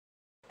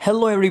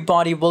Hello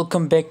everybody,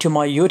 welcome back to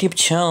my YouTube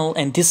channel.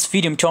 And this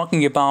video I'm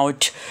talking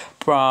about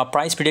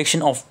price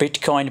prediction of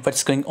Bitcoin,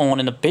 what's going on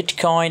in the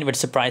Bitcoin,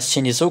 what's the price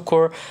changes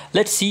occur.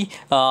 Let's see.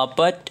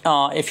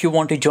 If you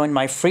want to join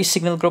my free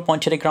signal group on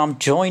Telegram,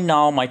 join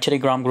now my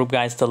Telegram group,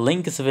 guys. The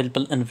link is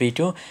available in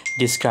video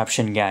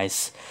description,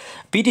 guys.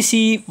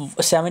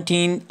 BTC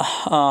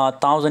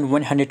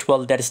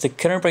 17,112, that is the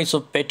current price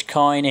of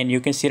Bitcoin, and you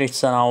can see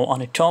it's now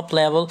on a top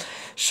level.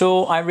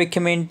 So I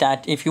recommend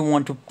that if you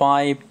want to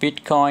buy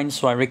Bitcoin,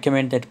 so I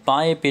recommend that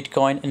buy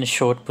Bitcoin in a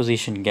short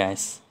position,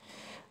 guys.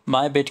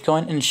 Buy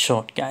Bitcoin in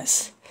short,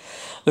 guys,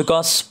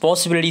 because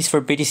possibilities for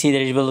BTC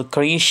that it will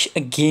crash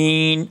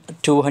again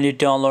 $200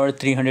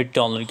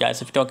 $300, guys.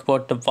 If you talk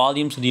about the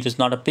volume, so there is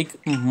not a big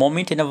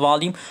moment in a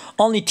volume,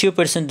 only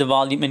 2% the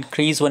volume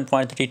increase,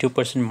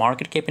 1.32%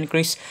 market cap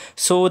increase.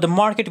 So the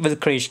market will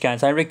crash,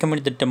 guys. I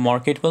recommend that the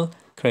market will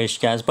crash,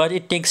 guys, but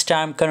it takes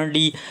time.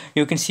 Currently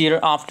you can see here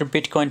after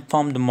Bitcoin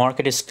pump, the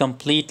market is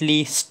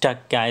completely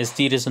stuck, guys.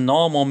 There is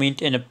no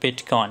moment in a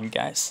Bitcoin,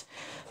 guys.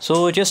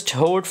 So just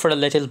hold for a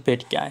little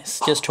bit, guys.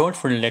 Just hold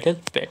for a little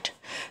bit.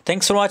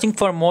 Thanks for watching.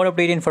 For more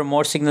update and for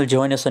more signal,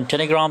 join us on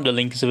Telegram. The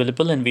link is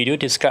available in video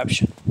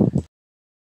description.